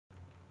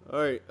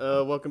Alright,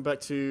 welcome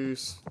back to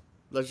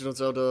Legend of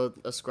Zelda: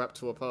 A Scrap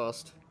to a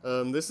Past.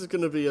 This is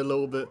gonna be a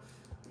little bit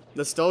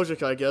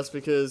nostalgic, I guess,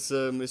 because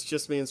it's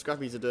just me and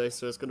Scrappy today,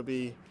 so it's gonna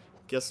be,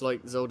 guess,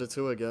 like Zelda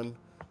 2 again.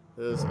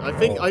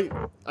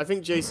 I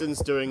think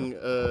Jason's doing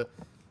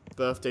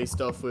birthday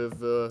stuff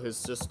with his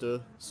sister,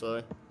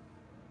 so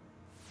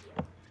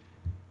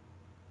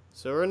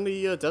we're in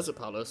the desert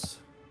palace.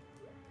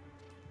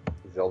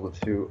 Zelda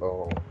 2,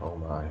 oh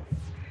my.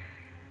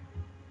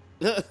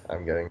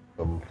 I'm getting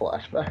some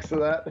flashbacks to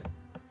that.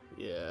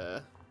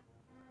 Yeah.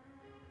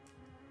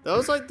 That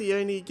was like the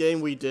only game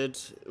we did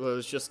where it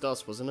was just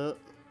us, wasn't it?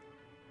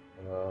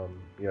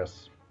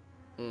 Yes.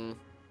 Hmm.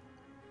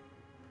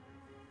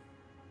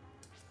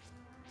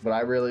 But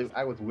I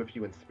was with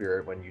you in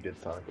spirit when you did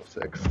Sonic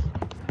 06.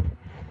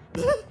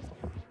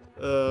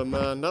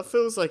 Man, that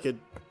feels like a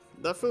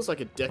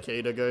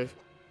decade ago.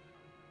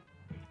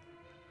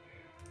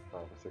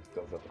 Sonic 06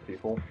 does that to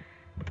people.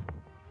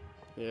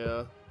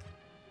 Yeah.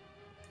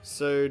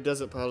 So,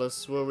 Desert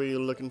Palace, what were you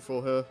looking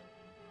for here?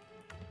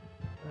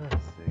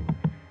 Let's see.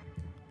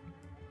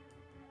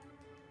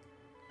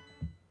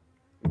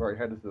 You've already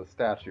headed to the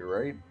statue,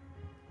 right?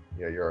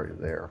 Yeah, you're already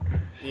there.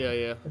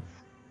 Yeah.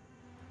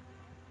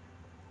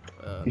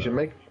 You should No.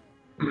 make...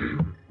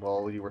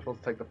 Well, you were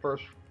supposed to take the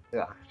first...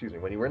 Yeah, excuse me.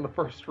 When you were in the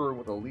first room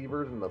with the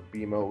levers and the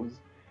BMOs,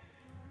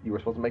 you were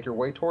supposed to make your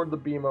way toward the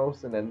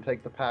BMOs and then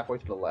take the pathway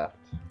to the left.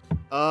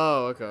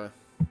 Oh, okay.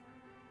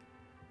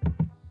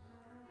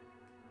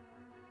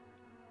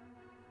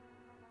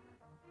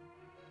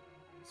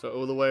 So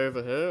all the way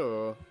over here,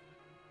 or?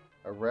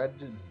 A red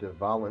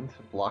Devalant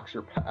blocks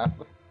your path.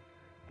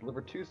 Deliver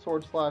 2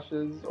 sword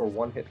slashes or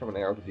 1 hit from an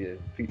arrow to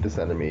defeat this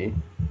enemy.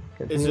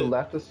 Continue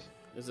left to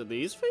Is it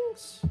these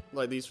things?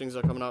 Like these things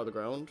are coming out of the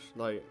ground?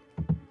 Like...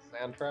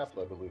 sand traps,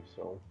 I believe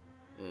so.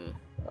 Hmm.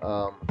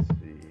 Let's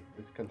see.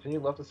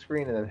 Continue left of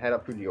screen and then head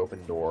up through the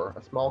open door.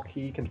 A small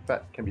key can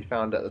be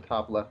found at the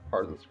top left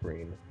part of the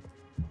screen.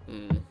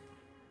 Hmm.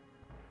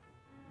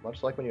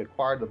 Much like when you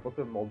acquired the Book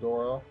of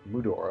Mudora,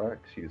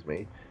 excuse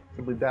me.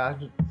 Simply dash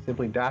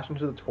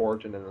into the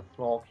torch and then a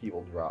small key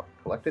will drop.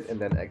 Collect it and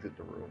then exit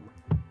the room.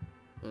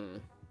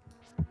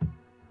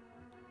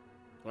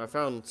 I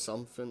found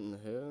something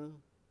here.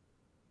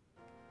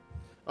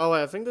 Oh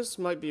wait, I think this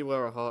might be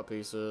where a heart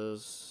piece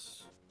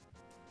is.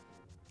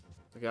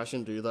 Okay, I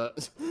shouldn't do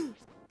that.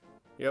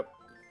 Yep.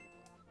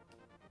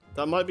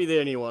 That might be the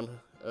only one.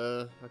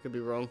 I could be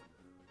wrong.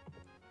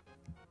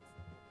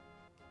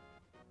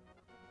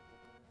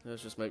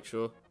 Let's just make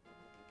sure.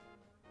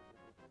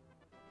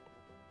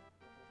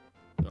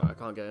 No, I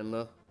can't get in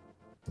there.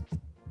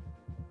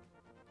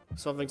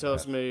 Something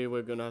tells me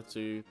we're gonna have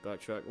to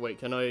backtrack. Wait,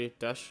 can I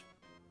dash?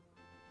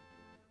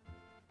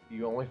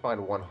 You only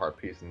find 1 heart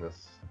piece in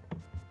this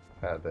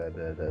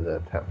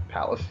the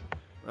palace.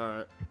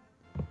 Alright.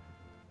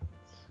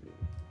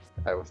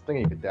 I was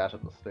thinking you could dash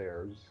up the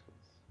stairs.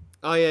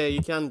 Oh yeah,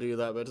 you can do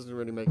that, but it doesn't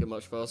really make it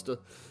much faster.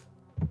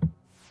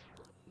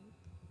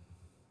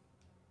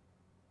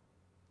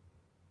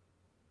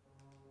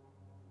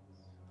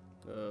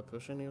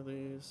 Push any of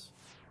these?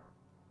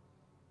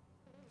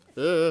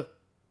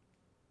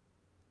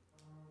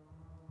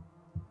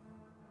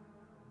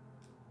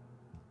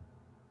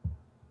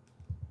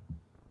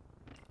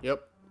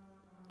 Yep.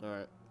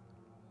 Alright.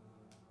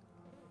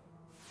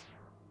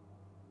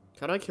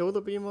 Can I kill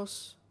the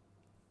Beamos?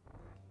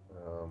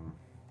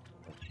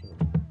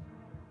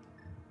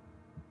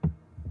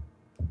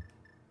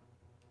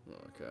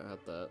 Okay, I had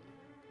that.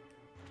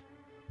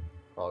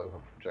 Probably a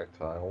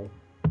projectile.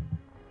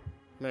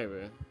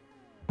 Maybe.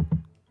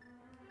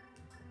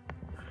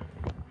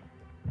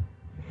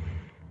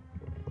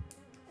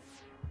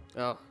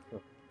 Oh.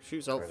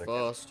 Shoots out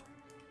fast.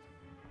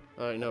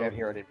 Alright, no. I can't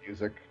hear any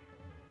music.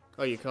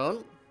 Oh, you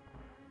can't?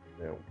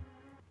 No.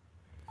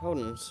 Hold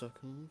on a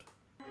second.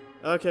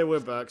 Okay, we're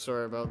back.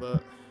 Sorry about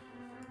that.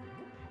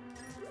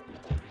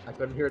 I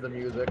couldn't hear the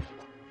music.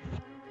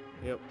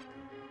 Yep.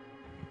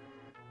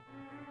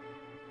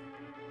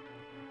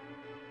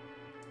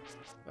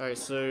 Alright,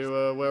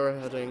 so where we're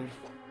heading.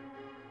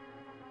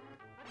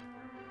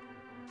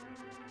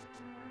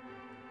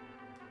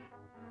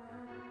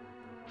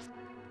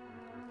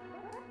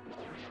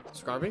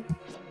 Scrappy?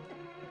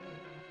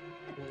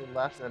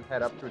 Left and then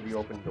head up through the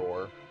open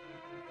door.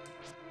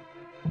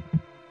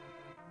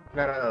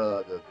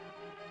 No.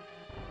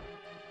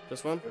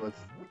 This one? It was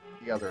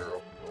the other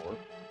open door.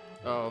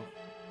 Oh.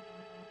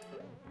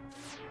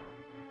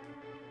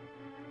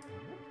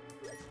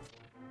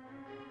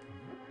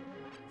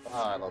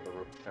 Ah, I love the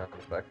roof sound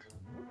effect.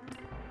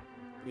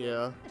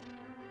 Yeah.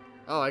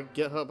 Oh, I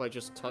get hurt by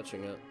just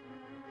touching it.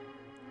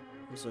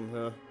 What's in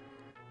here?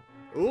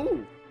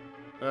 Ooh!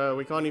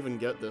 We can't even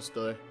get this,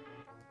 though.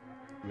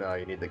 No,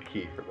 you need the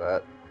key for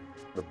that.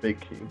 The big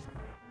key.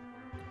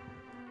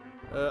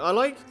 I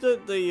like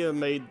that they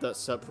made that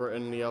separate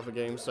in the other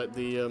games, like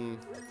the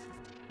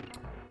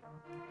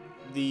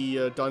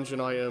dungeon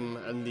item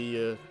and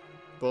the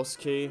boss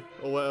key,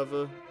 or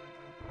whatever.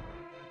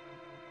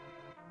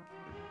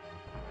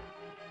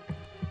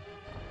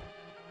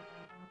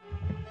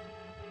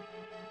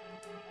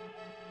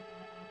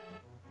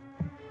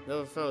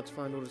 Never failed to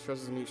find all the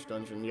treasures in each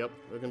dungeon. Yep,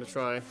 we're gonna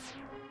try.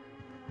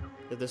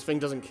 If this thing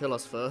doesn't kill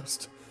us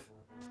first.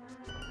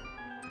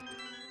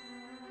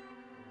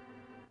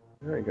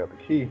 There you got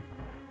the key.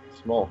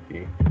 Small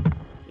key.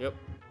 Yep.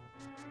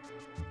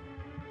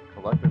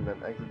 Collect and then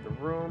exit the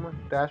room.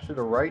 Dash to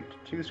the right,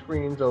 2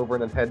 screens over,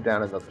 and then head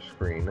down another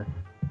screen.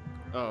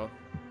 Oh.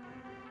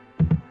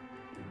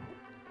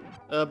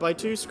 By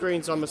 2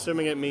 screens, I'm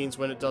assuming it means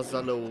when it does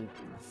that little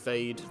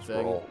fade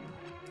thing.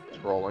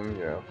 Scrolling,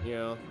 yeah.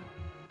 Yeah.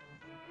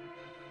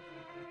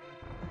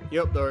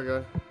 Yep, there we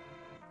go.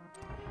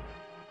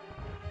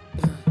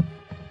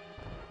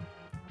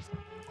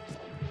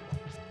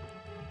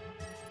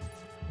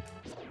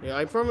 Yeah,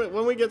 I promise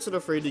when we get to the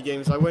 3D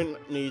games, I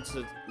won't need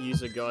to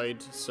use a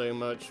guide so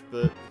much,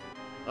 but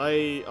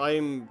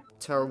I'm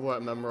terrible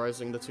at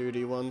memorizing the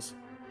 2D ones.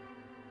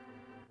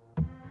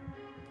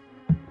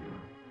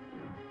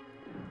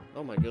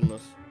 Oh my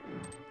goodness.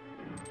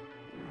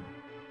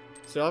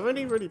 So I've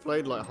only really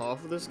played like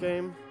half of this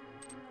game,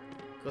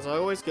 because I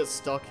always get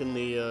stuck in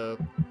the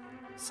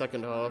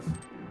second half.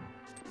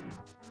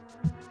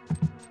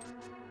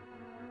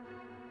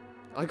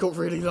 I got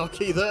really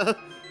lucky there.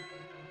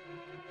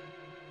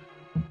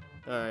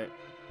 Alright.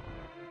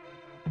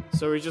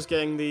 So we're just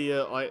getting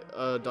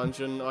the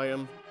dungeon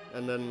item,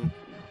 and then...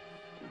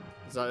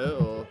 Is that it,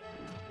 or...?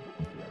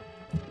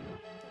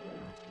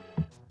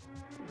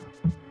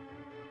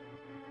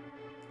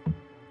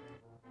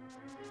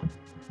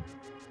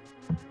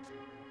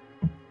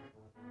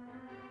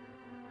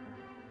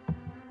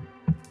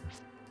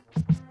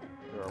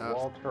 There are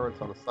wall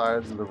turrets on the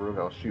sides of the room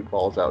that will shoot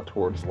balls out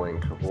towards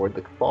Link. Avoid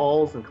the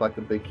balls and collect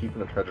the big key from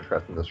the treasure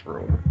chest in this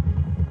room.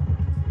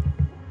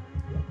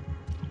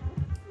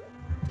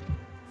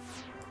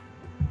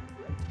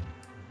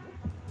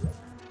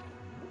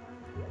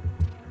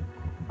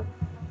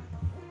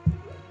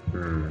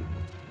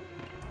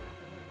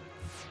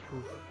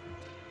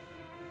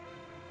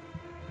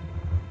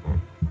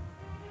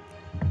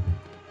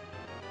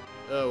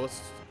 Oh,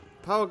 what's...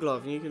 Power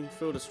Glove, and you can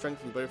feel the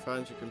strength in both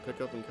hands. You can pick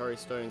up and carry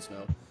stones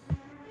now.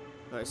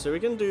 Alright, so we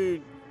can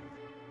do...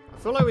 I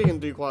feel like we can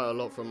do quite a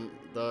lot from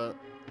that,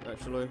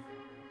 actually.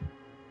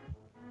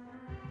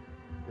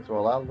 This will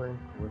allow Link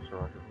to which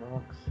rocket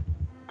rocks.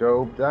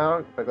 Go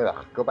down...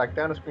 Go back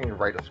down a screen and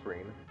right a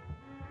screen.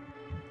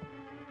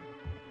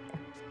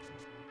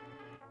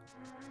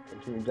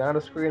 Continue down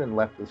a screen and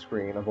left the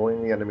screen,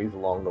 avoiding the enemies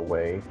along the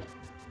way.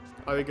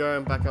 Are we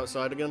going back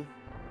outside again?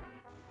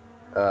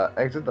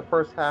 Exit the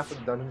first half of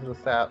the dungeon to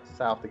the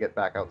south to get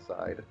back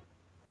outside.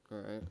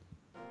 Alright.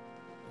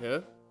 Yeah?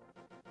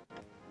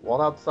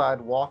 While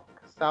outside, walk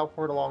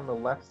southward along the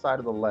left side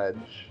of the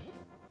ledge.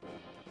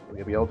 And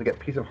you'll be able to get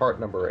piece of heart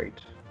number 8.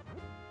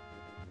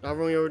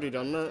 Haven't we already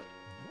done that?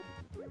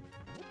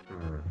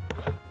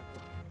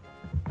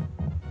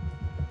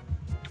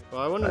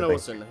 Well, I want to know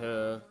what's in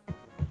here.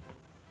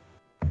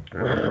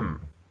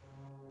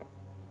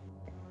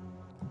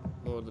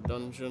 Or the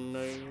dungeon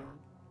name.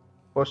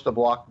 Push the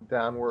block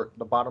downward,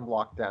 the bottom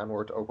block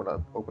downward to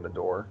open a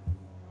door.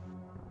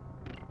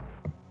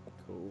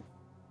 Cool.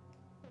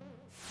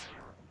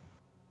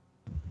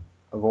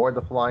 Avoid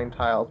the flying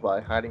tiles by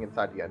hiding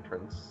inside the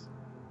entrance.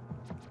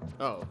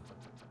 Oh.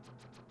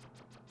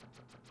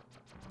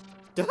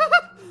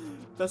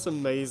 That's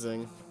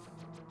amazing.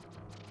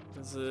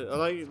 I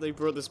like they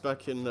brought this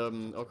back in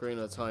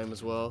Ocarina of Time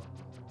as well.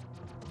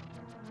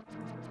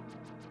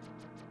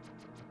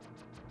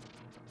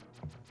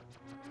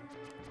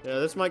 Yeah,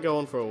 this might go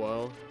on for a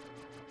while.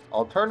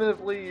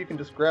 Alternatively, you can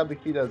just grab the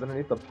key that is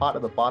underneath the pot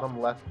at the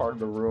bottom left part of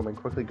the room and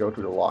quickly go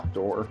through the locked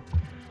door.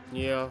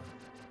 Yeah.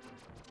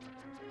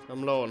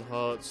 I'm low on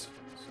hearts.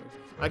 So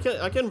I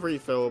can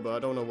refill, but I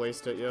don't want to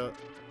waste it yet.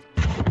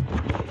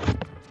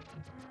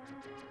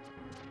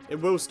 It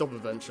will stop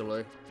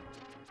eventually.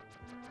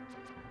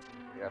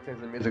 Yeah, I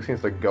think the music seems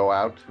to go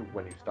out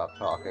when you stop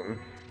talking.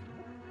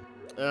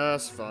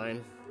 That's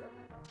fine.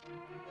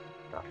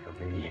 Not for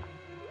me.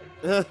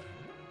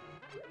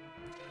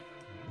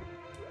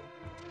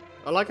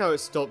 I like how it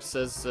stops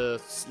as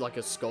like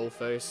a skull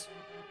face.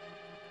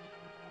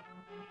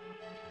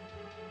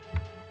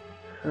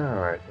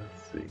 Alright,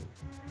 let's see.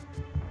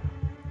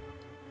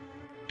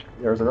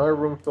 There's another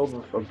room filled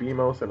with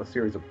Abimos and a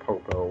series of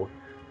Popo.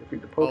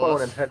 Defeat the Popo and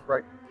then head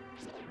right.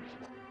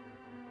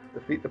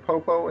 Defeat the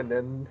Popo and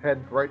then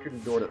head right through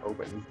the door that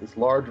opens. This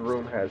large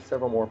room has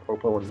several more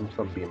Popo and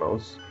some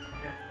Bimos.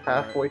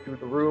 Halfway through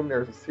the room,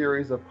 there's a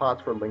series of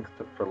pots for Link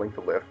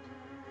to lift.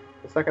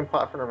 The second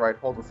pot from the right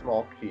holds a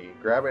small key.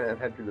 Grab it and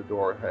head through the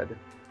door ahead.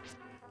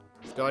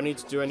 Do I need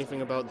to do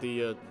anything about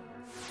the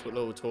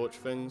little torch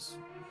things?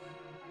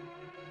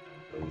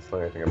 Doesn't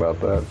say anything about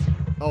that.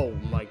 Oh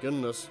my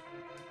goodness.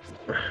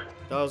 That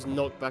was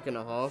knocked back in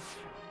a half.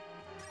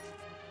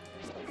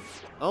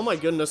 Oh my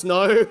goodness,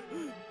 no!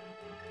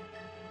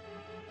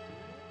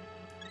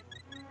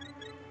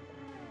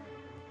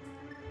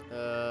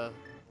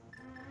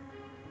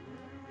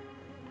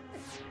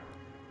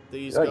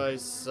 These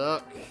guys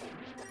suck.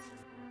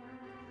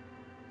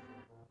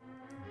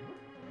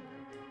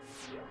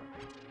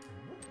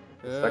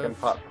 The second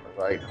pot from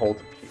the right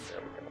holds a key.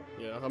 There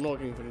we go. Yeah, I'm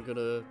not even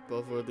gonna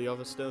bother with the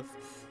other stuff.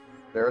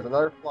 There is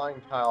another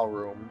flying tile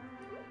room.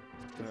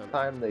 This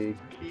time the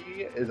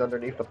key is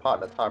underneath the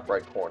pot in the top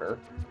right corner.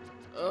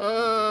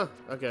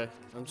 Okay.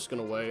 I'm just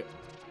gonna wait.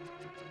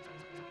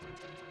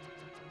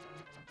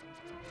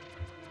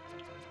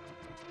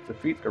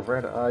 Defeat the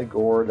red eye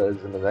gore that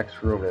is in the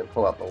next room and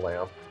pull out the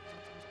lamp.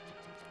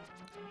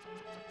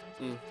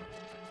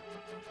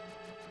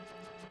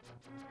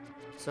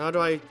 So how do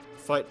I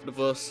fight the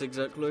boss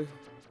exactly?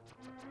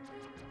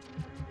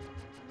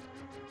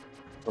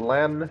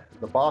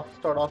 The boss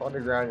start off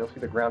underground. You'll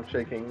see the ground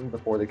shaking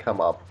before they come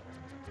up.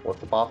 Once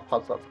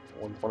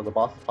one of the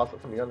bosses pops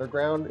up from the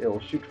underground, it will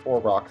shoot 4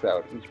 rocks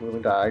out, each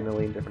moving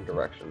diagonally in different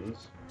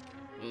directions.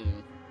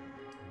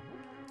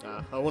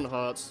 I want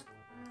hearts.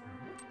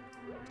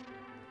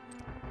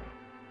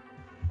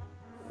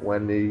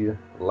 When the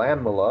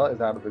landmula is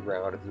out of the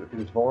ground, it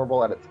is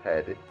vulnerable at its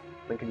head.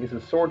 Link can use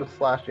his sword to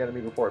slash the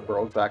enemy before it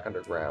burrows back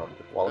underground.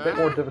 While a bit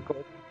more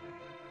difficult,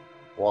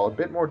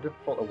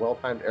 a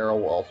well-timed arrow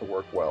will also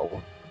work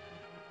well.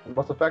 The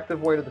most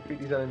effective way to defeat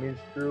these enemies,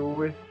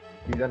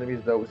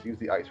 though, is to use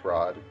the ice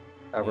rod.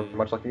 However,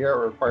 much like the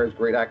arrow, it requires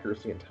great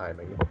accuracy and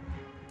timing.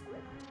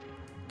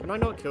 Can I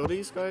not kill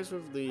these guys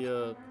with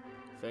the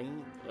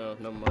thing? Oh,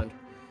 never mind.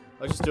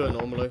 I just do it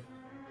normally.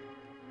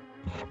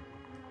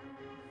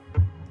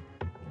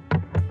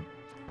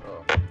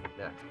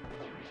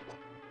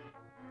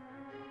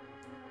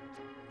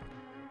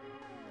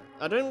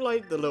 I don't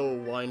like the little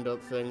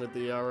wind-up thing with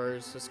the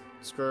arrows. Just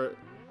screw it.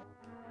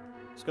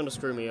 It's gonna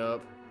screw me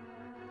up.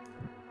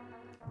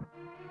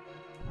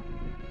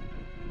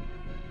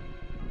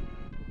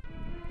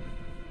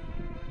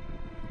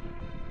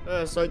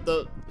 It's like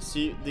the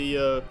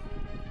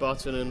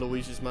button in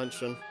Luigi's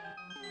Mansion.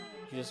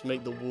 You just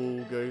make the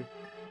wall go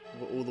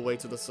all the way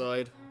to the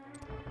side.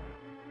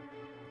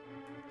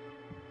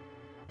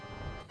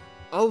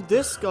 Oh,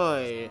 this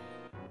guy!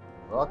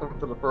 Welcome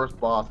to the first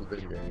boss of the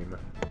game.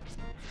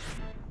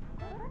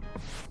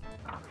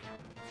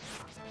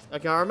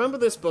 Okay, I remember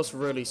this boss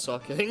really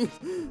sucking.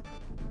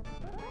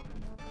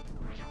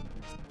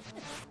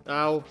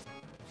 Ow.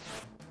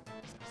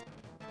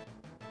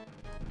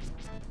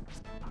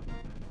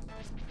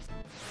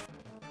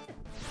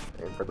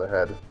 Aim for the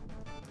head.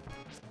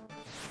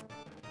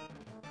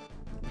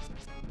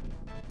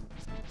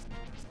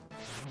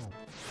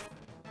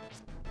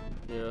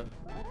 Yeah.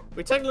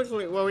 We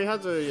technically, well, we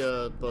had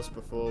the boss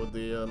before with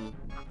the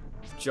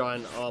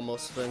giant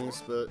Armos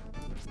things, but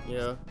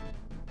yeah.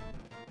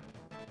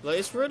 Like,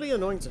 it's really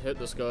annoying to hit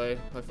this guy,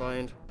 I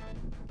find.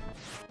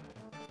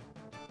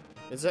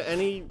 Is there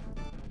any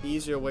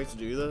easier way to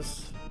do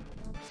this?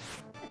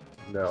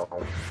 No.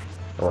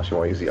 Unless you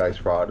want to use the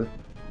ice rod.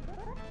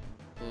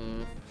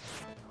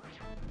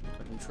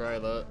 I can try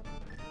that.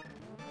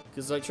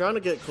 Because, like, trying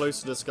to get close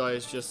to this guy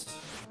is just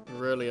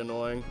really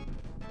annoying.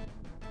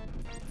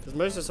 Because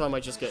most of the time I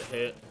just get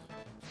hit.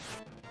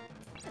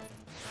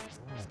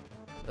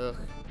 Ugh.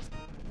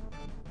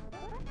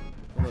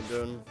 I'm not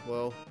doing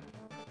well.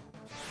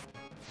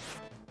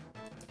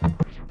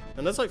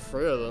 And there's like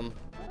 3 of them.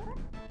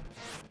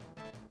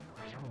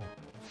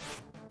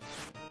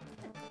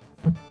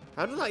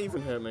 How did that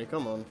even hit me?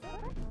 Come on.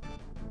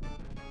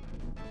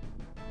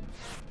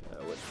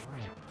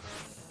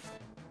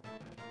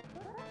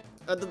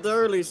 At the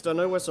very least, I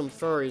know where some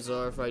furries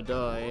are if I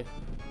die.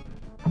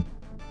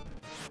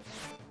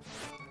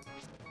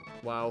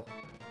 Wow.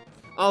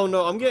 Oh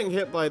no, I'm getting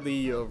hit by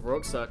the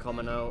rocks that are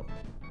coming out.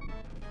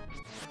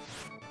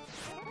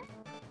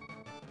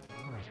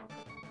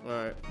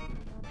 Alright.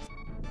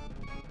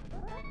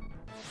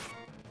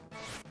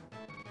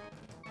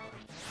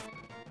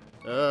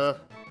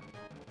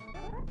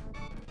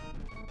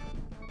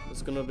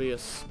 It's gonna be a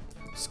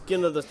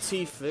skin of the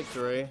teeth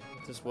victory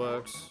if this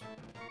works.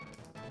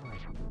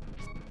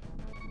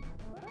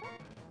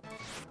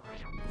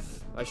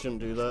 I shouldn't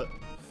do that.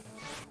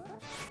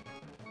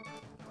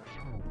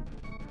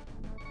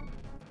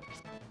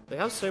 They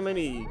have so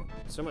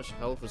much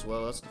health as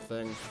well, that's the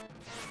thing.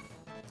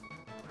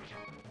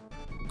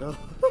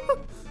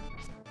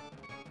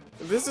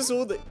 This is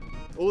all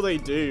they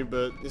do,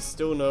 but it's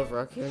still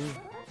nerve-wracking.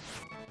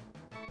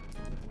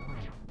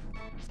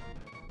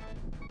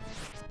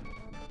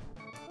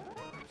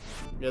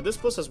 Yeah, this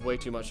boss has way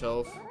too much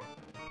health.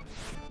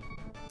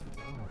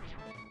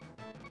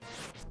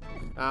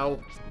 Ow.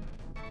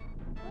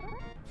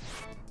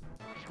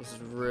 This is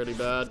really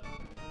bad.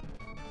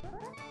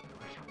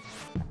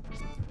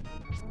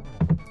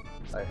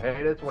 I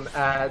hate it when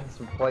ads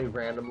play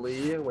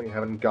randomly when you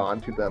haven't gone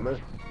to them.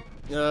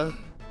 Yeah.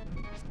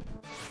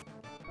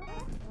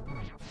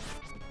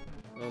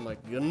 Oh my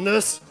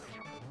goodness.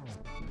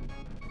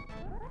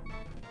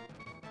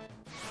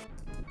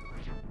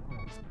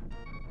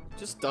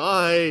 Just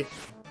die.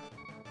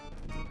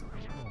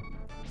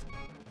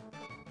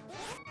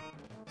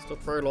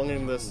 Stop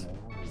prolonging this.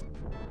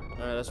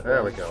 Alright, that's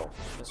There one. we go.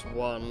 That's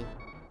one.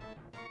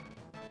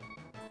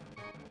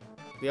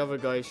 The other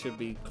guy should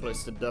be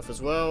close to death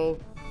as well.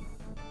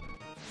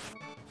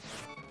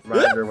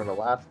 Reminder, when the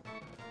last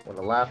When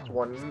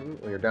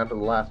you're down to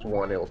the last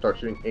one, it'll start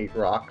shooting 8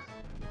 rocks.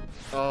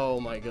 Oh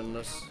my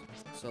goodness.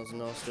 Sounds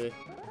nasty.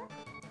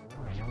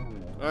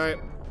 Alright.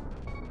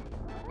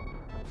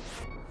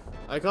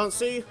 I can't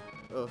see.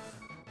 Ugh.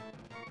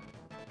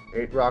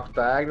 8 rocks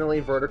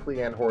diagonally,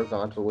 vertically, and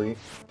horizontally.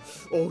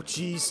 Oh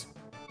jeez.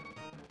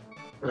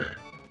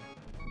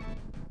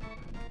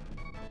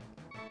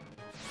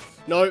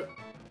 No.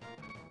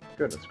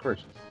 Goodness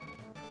gracious.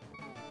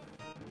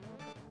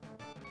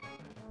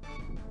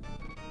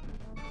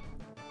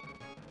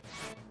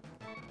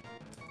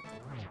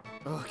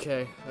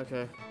 Okay,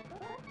 okay.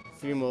 A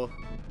few more.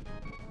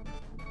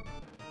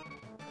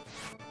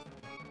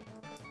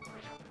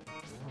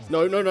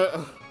 No, no, no.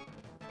 Ugh.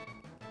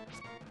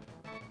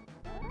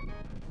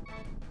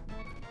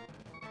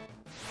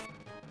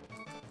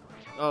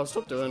 Oh,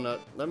 stop doing that.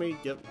 Let me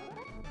get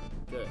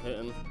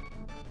hitting.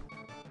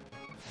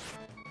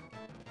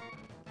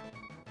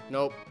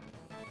 Nope.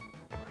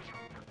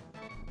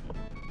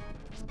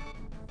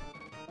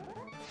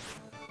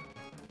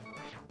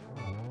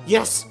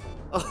 Yes!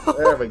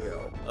 There we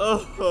go.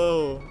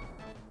 Oh,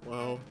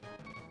 wow.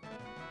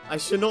 I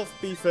should not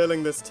be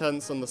feeling this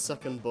tense on the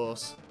second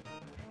boss.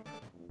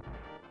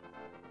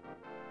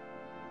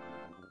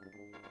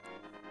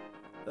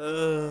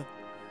 Man.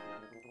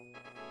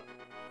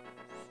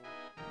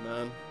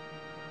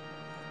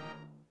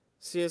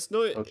 See, it's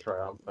not... So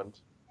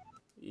triumphant.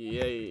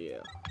 Yeah.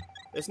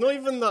 It's not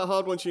even that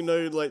hard once you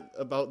know, like,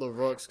 about the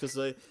rocks, because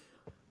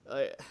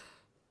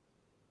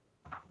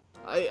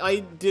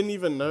I didn't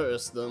even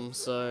notice them,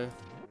 so...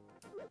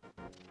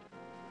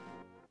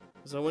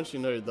 So once you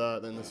know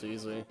that, then it's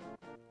easy.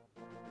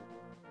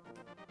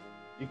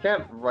 You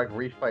can't, like,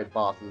 refight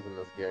bosses in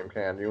this game,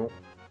 can you?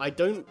 I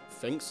don't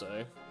think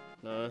so.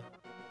 No.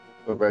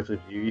 So basically,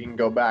 you can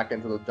go back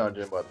into the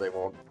dungeon, but there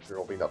won't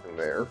be nothing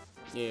there.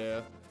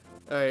 Yeah.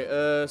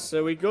 Alright,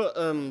 so we got,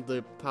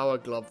 the power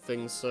glove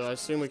thing, so I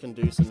assume we can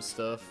do some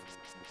stuff.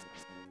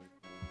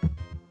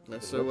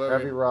 So where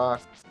Heavy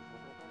rock.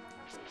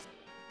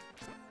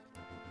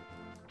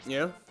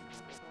 Yeah?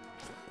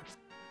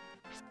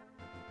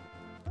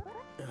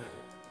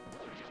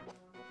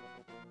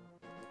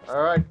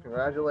 Alright,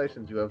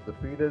 congratulations, you have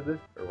defeated,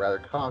 or rather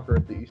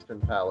conquered, the Eastern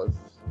Palace.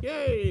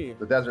 Yay!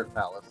 The Desert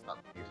Palace, not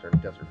the Eastern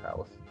Desert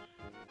Palace.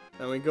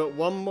 And we got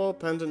one more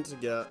pendant to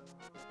get.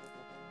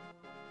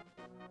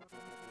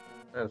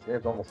 Man, this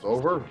game's almost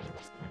over.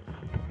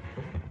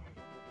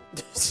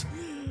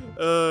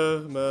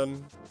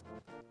 Man.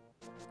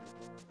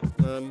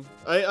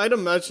 I'd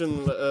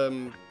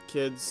imagine,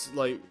 kids,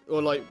 like,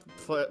 or like,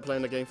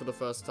 playing the game for the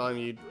first time,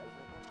 you'd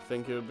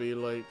think it would be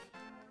like,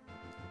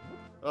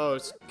 oh,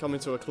 it's coming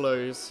to a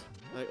close,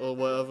 like, or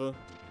whatever.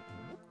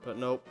 But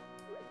nope.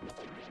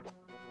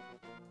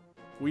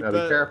 We Now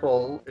be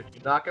careful, if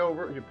you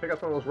pick up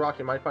some of those rocks,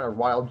 you might find a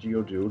wild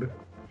Geodude.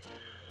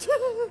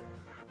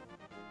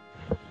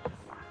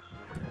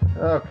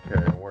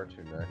 Okay, where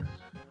to next?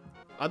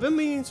 I've been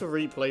meaning to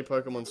replay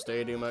Pokemon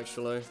Stadium,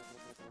 actually.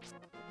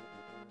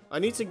 I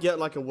need to get,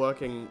 like,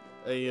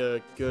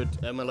 a good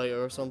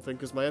emulator or something,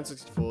 because my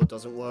N64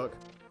 doesn't work.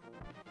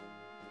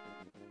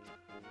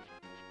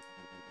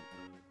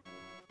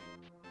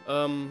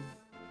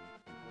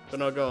 But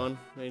no, go on.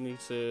 I need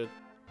to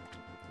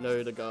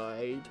know the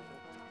guide.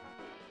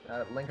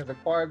 Link has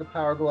acquired the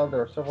Power Glove.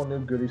 There are several new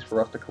goodies for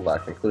us to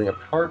collect, including a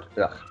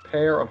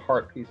pair of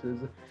heart pieces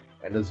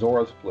and a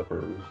Zora's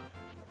flippers.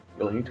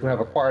 You'll need to have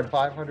acquired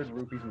 500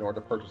 rupees in order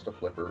to purchase the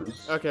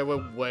flippers. Okay,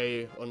 we're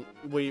way on.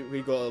 We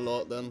got a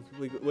lot then.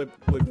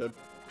 We're good.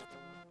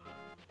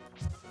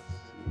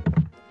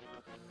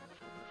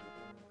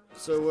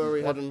 So where are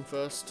we heading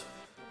first?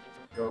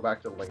 Go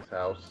back to Link's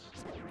house.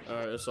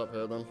 Alright, it's up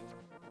here then.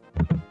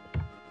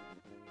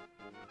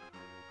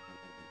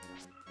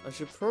 I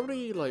should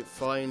probably, like,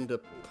 find a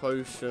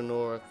potion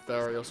or a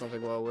fairy or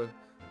something while we're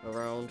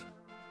around.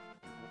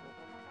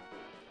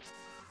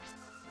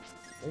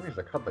 Maybe it's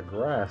to cut the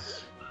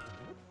grass.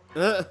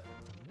 Alright,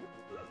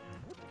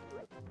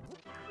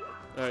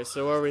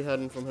 so where are we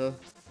heading from here?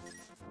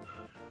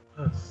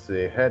 Let's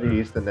see, head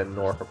east and then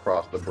north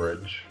across the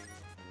bridge.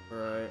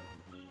 Right.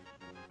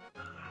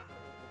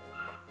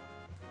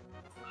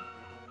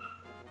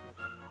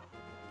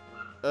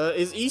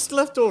 Is east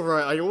left or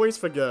right? I always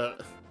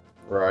forget.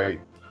 Right.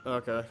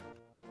 Okay.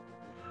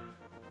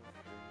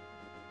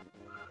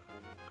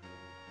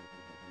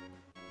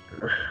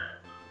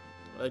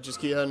 I just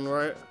keep heading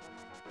right.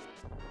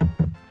 Let's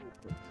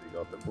see,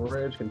 go up the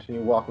bridge,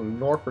 continue walking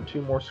north for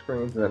 2 more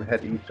screens, and then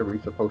head east to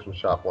reach the potion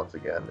shop once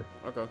again.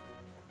 Okay.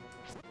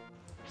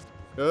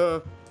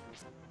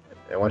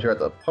 And once you're at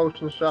the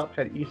potion shop,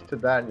 head east to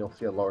that, and you'll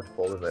see a large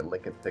boulder that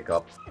Link can pick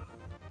up.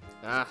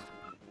 Ah.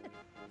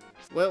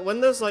 Well,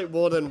 when there's like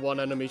more than one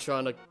enemy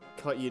trying to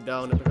cut you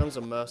down, it becomes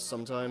a mess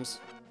sometimes.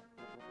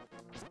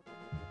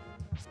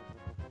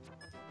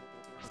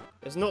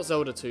 It's not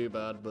Zelda too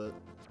bad, but...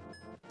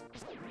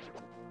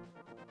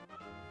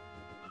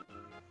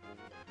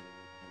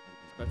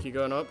 I keep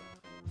going up.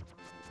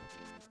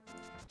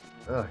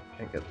 Ugh,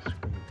 can't get the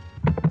screen.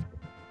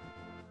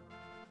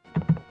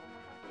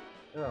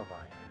 Oh my.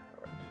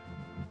 Alright.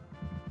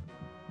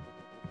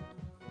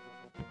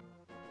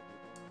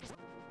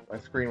 My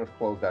screen was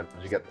closed out.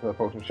 Did you get to the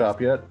potion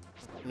shop yet?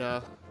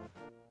 Nah.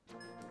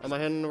 Am I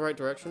heading in the right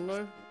direction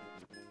though?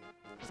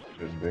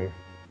 Should be.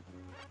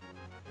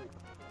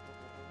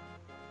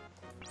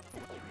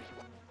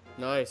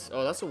 Nice.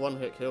 Oh, that's a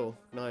one-hit kill.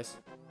 Nice.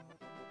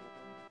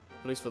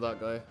 At least for that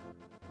guy.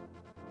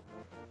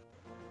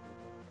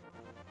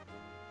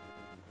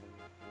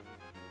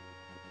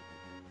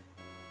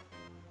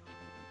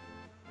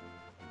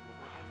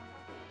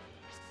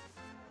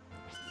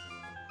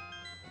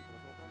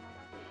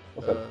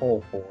 What's that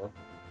hole for?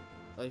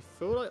 I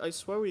feel like I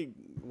swear we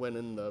went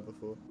in there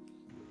before.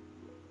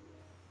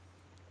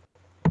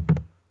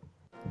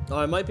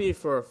 Oh, it might be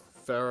for a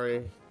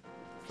fairy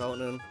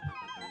fountain.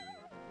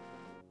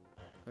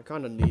 I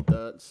kind of need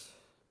that.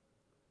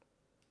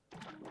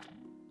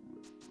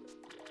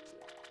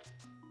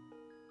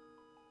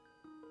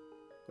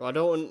 Well, I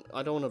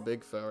don't want a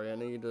big fairy. I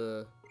need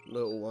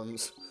little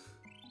ones.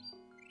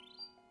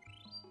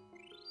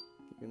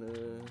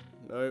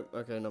 Nope.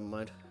 Okay, never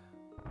mind.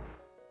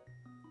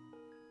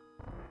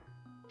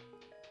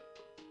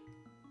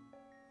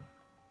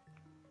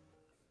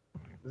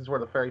 This is where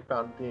the Fairy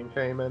Fountain theme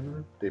came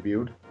in,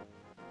 debuted.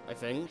 I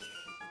think.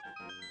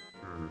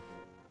 Hmm.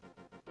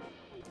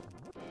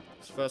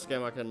 It's the first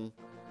game I can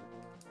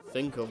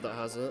think of that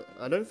has it.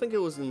 I don't think it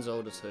was in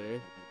Zelda 2.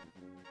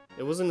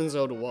 It wasn't in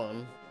Zelda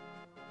 1.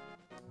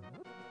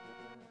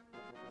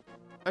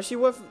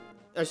 Actually,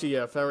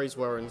 yeah, fairies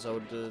were in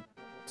Zelda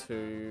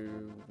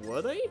 2.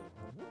 Were they?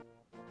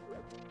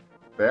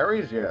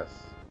 Fairies, yes.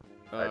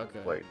 Oh, I okay.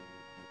 played.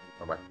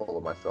 Am I full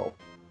of myself?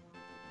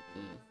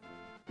 Hmm.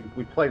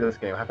 We played this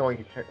game. How come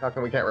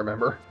we can't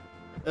remember?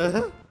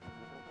 Well,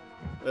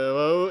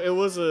 it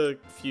was a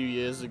few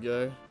years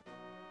ago.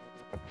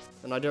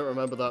 And I don't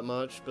remember that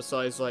much,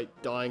 besides, like,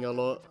 dying a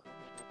lot.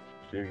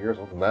 A few years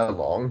wasn't that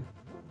long.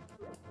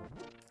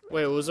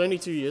 Wait, it was only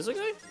 2 years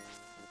ago?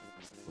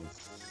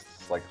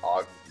 It's like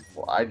well,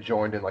 I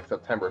joined in like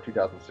September of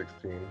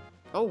 2016.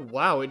 Oh,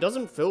 wow, it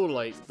doesn't feel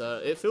like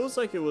that. It feels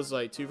like it was,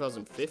 like,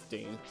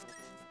 2015.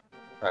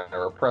 Trying to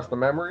repress the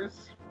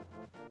memories.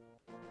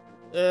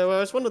 Yeah,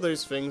 well, it's one of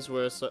those things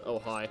where it's like, oh,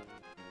 hi.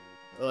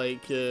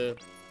 Like,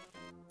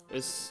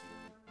 it's,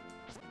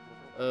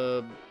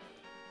 it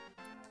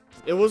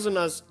wasn't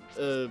as,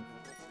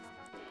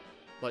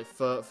 like,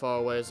 far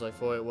away as I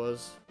thought it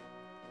was.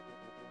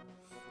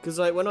 Because,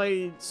 like, when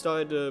I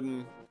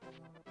started,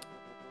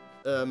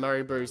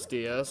 Mario Bros.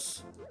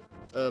 DS,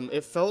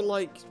 it felt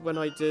like when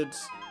I did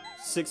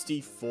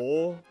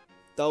 64,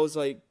 that was,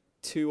 like,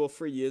 2 or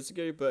 3 years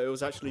ago, but it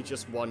was actually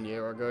just 1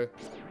 year ago.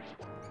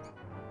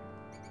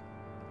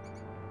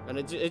 And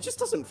it just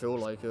doesn't feel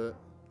like it.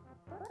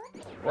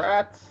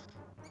 Rats!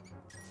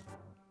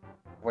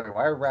 Wait,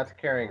 why are rats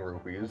carrying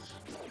rupees?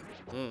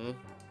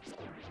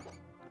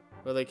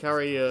 Well, they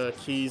carry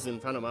keys in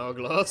Phantom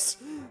Hourglass.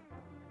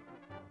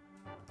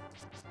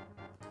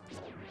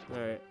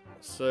 Alright,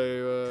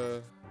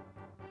 so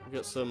we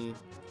got some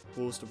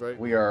walls to break.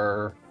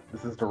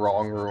 This is the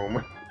wrong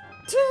room.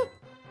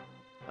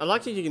 I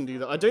like that you can do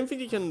that. I don't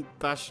think you can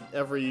bash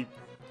every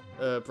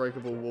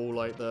breakable wall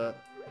like that.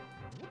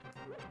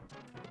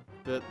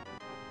 But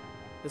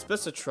it's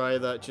best to try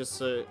that just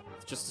to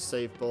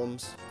save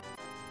bombs.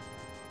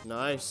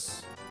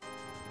 Nice.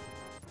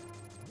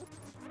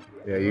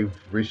 Yeah, you've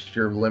reached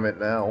your limit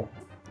now.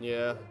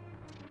 Yeah.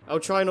 I'll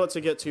try not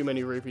to get too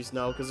many rupees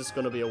now, because it's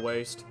going to be a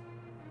waste.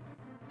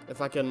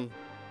 If I can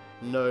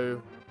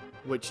know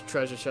which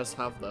treasure chests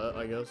have that,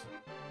 I guess.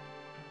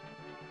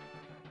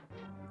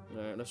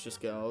 Alright, let's just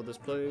get out of this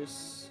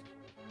place.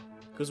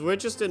 Because we're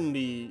just in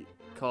the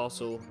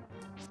castle.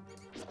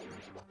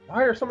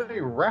 Why are so many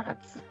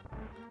rats?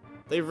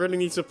 They really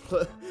need to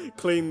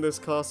clean this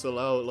castle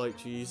out, like,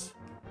 jeez.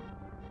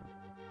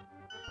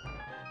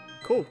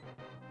 Cool.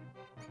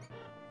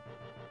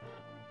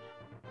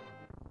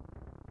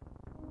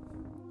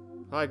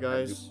 Hi,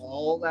 guys.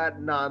 All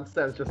that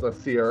nonsense just to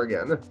see her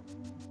again.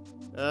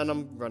 And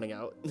I'm running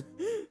out.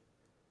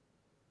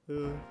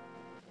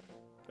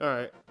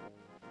 Alright.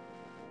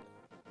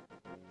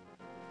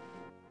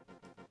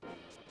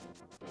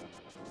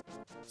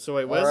 So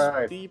wait,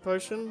 where's the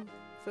potion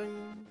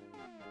thing?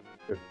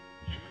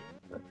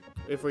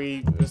 If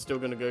we're still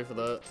gonna go for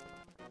that.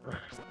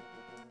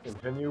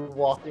 Continue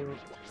walking.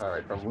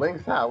 Alright, from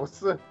Link's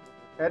house,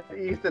 head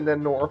east and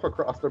then north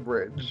across the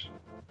bridge.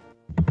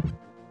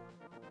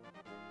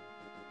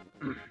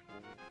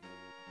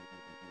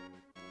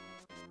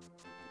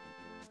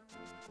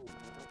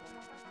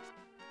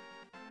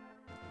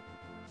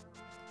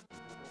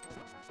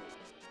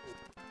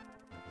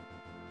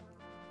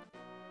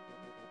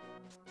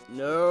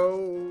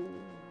 No.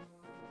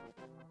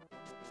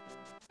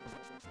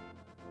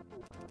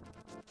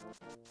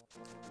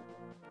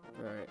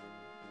 Alright.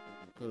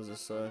 What does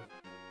this say?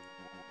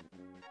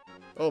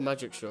 Oh,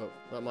 magic shop.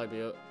 That might be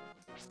it.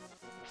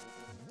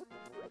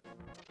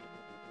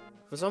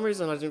 For some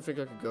reason, I didn't think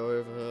I could go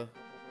over here.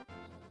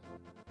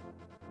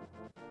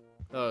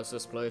 Oh, it's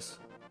this place.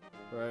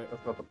 Right.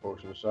 That's not the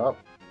potion shop.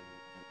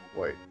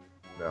 Wait,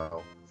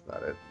 no, it's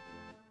not it.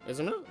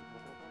 Isn't it?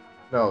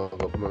 No,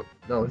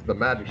 no, it's the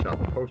magic shop.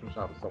 The potion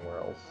shop is somewhere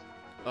else.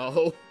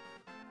 Oh.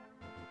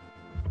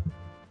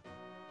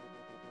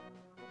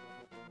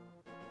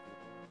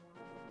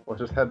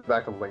 Let's just head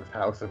back to Link's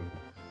house and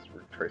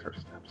retrace our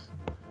steps.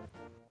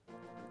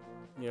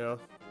 Yeah.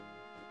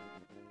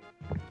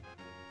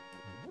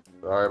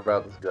 Sorry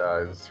about this,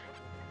 guys.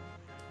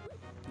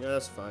 Yeah,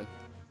 that's fine.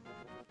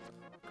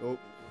 Go.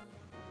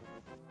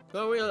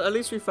 Well, at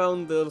least we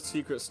found the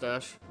secret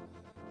stash.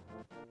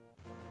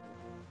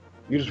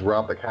 You just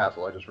robbed the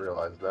castle, I just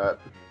realized that.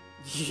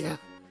 Yeah.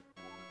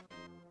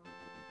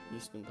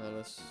 Eastern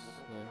Palace,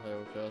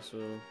 Ohio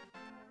Castle.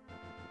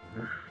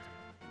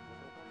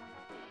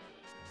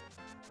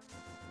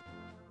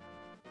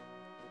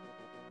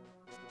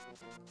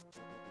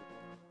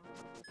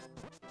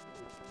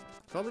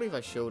 Can't believe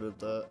I shielded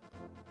that.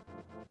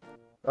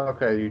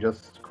 Okay, you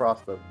just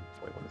crossed the...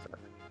 Wait, what is that?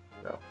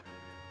 No.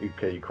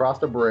 Okay, you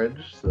crossed a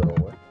bridge, so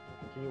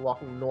continue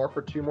walking north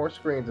for 2 more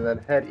screens and then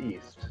head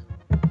east.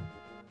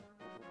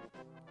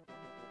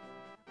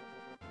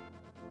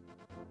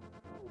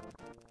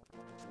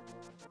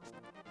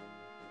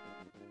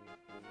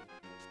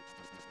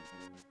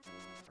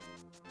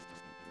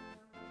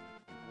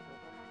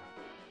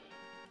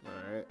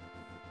 Alright.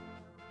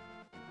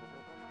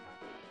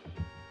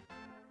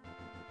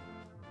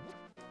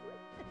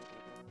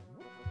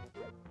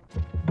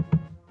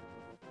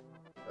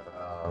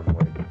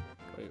 Wait.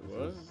 Wait, what?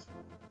 This is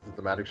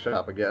the magic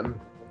shop again.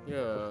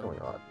 Yeah. What's going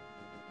on?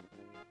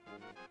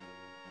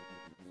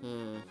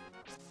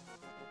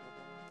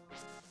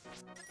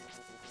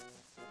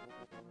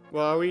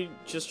 Well, are we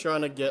just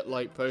trying to get,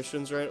 like,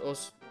 potions, right?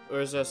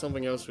 Or is there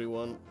something else we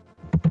want?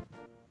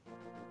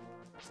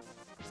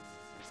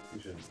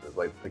 You should,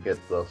 like, to get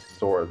the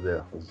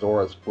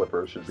Zora's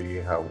flipper should be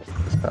how...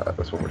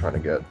 that's what we're trying to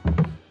get.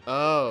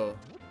 Oh.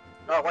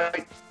 Oh,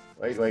 wait!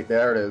 Wait,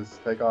 there it is.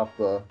 Take off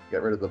the...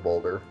 Get rid of the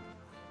boulder.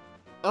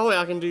 Oh, wait,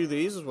 I can do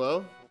these as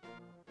well?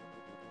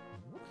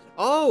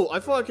 Oh, I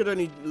thought I could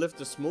only lift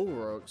the small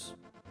rocks.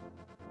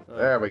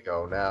 There we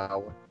go,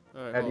 now.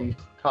 Alright, Head east,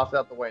 toss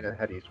out the way and then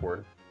head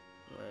eastward.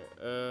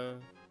 Right,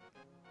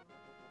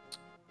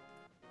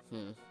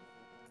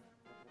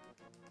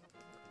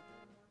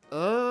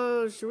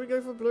 should we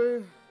go for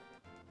blue?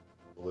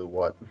 Blue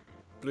what?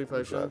 Blue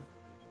potion.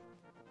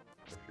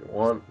 If you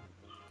want.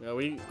 Yeah,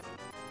 we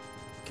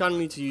kind of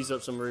need to use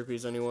up some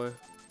rupees anyway.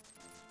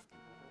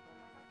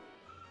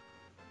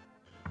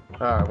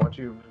 Alright, once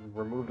you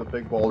remove the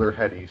big boulder,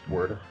 head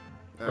eastward.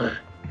 Alright.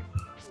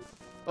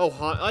 Oh,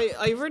 hi.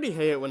 I really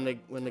hate it when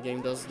the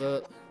game does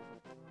that.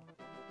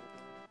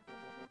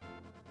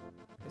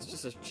 It's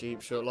just a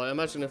cheap shot. Like,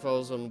 imagine if I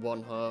was on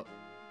 1 heart.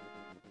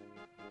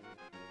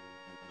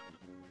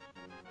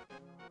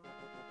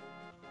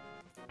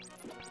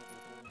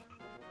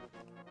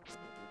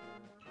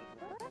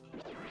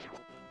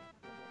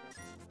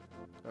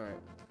 Alright.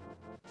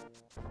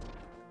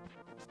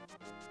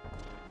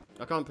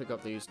 I can't pick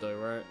up these though,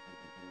 right?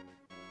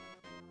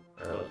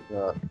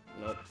 Nope.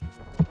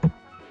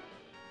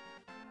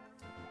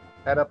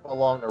 Head up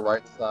along the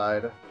right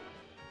side.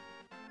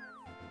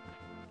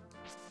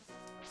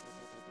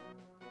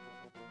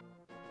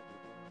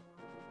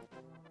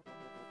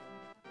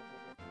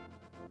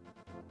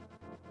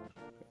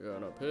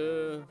 Going up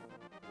here.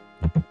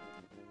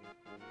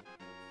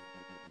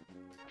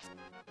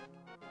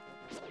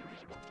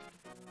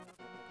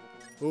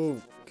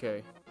 Ooh,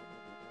 okay.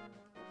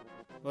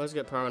 I always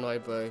get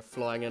paranoid by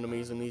flying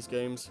enemies in these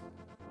games.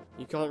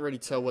 You can't really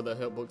tell what their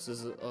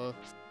hitboxes are.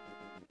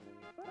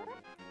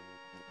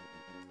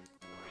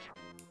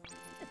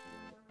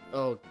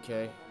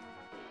 Okay.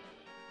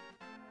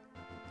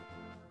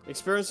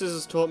 Experiences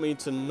has taught me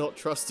to not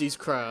trust these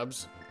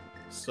crabs,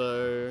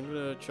 so I'm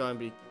gonna try and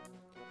be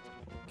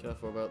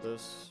careful about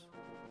this.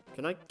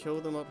 Can I kill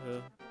them up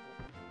here?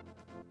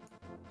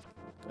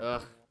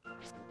 Ugh.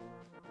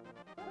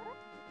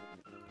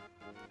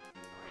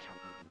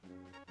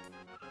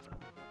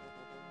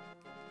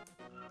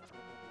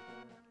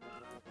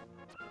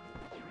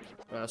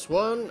 That's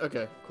one.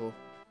 Okay, cool.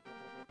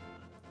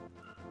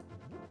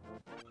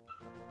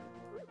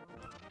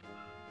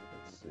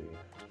 Let's see.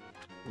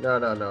 No.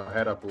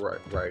 Head up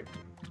right.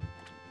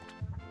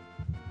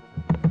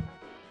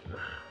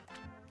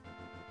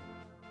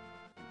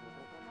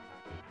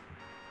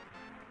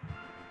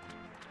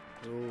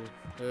 Ooh,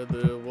 hear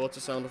the water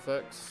sound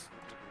effects.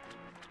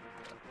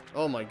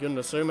 Oh my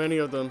goodness, so many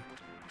of them.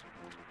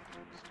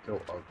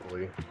 Still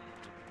ugly.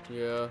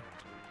 Yeah.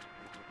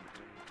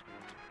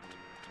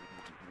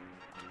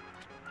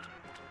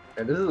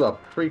 And this is a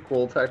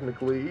prequel,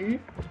 technically.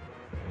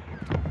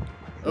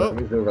 So that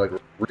means they were like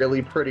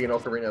really pretty in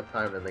Ocarina of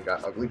Time, and they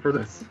got ugly for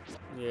this.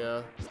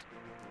 Yeah.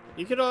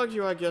 You could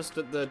argue, I guess,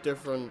 that they're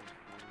different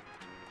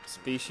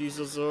species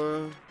of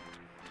Zora.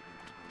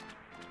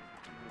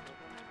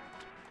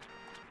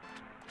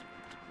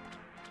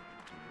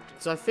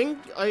 So I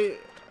think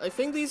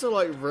these are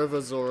like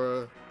River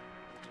Zora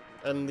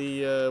And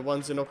the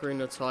ones in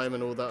Ocarina of Time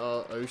and all that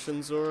are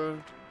Ocean Zora.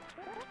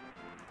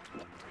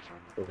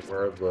 So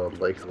where are the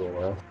lakes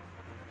Zora?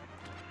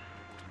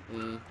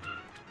 Hmm.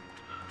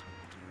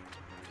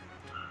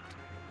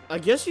 I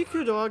guess you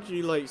could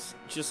argue, like,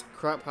 just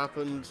crap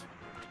happened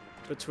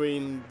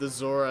between the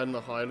Zora and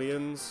the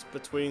Hylians,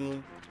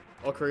 between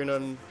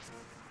Ocarina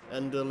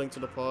and Link to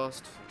the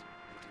Past.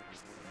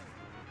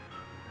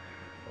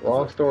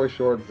 Long story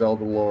short,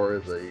 Zelda lore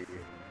is a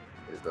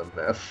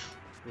mess.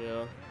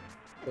 Yeah.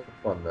 It's a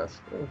fun mess.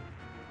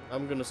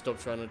 I'm gonna stop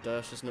trying to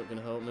dash, it's not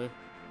gonna help me.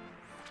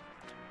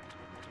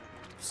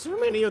 So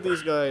many of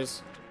these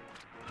guys.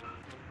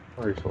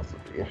 Where are you supposed to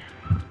be?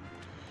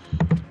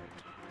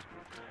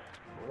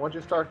 Once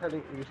you start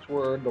heading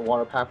eastward, the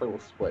water pathway will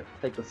split.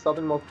 Take the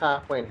southernmost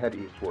pathway and head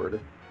eastward.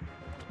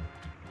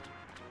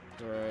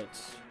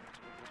 Alright.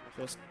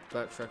 Just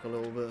backtrack a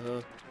little bit,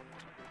 huh?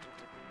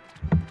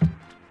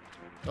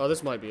 Oh,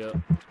 this might be it.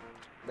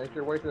 Make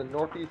your way to the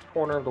northeast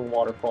corner of the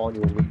waterfall and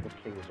you will meet with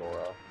King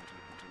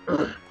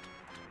Zora.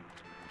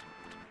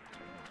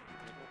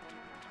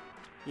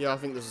 Yeah, I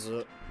think this is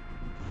it.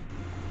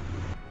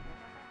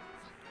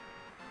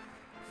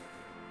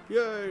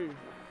 Yay!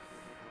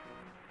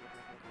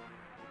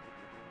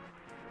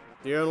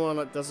 The only one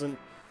that doesn't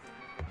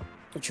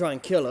try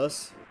and kill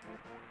us.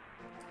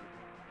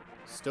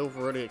 Still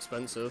really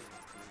expensive.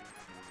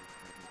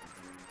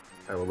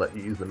 I will let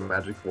you use the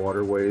magic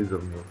waterways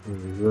of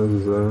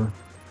the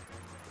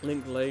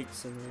Link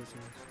Lakes and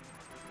everything.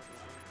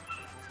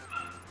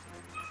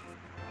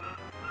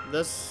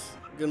 That's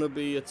gonna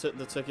be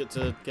the ticket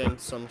to getting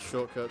some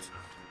shortcuts.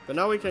 But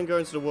now we can go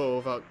into the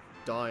world without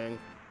dying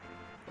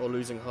or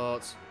losing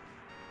hearts.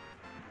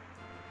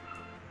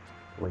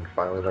 Link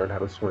finally learned how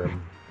to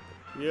swim.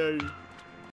 Yay!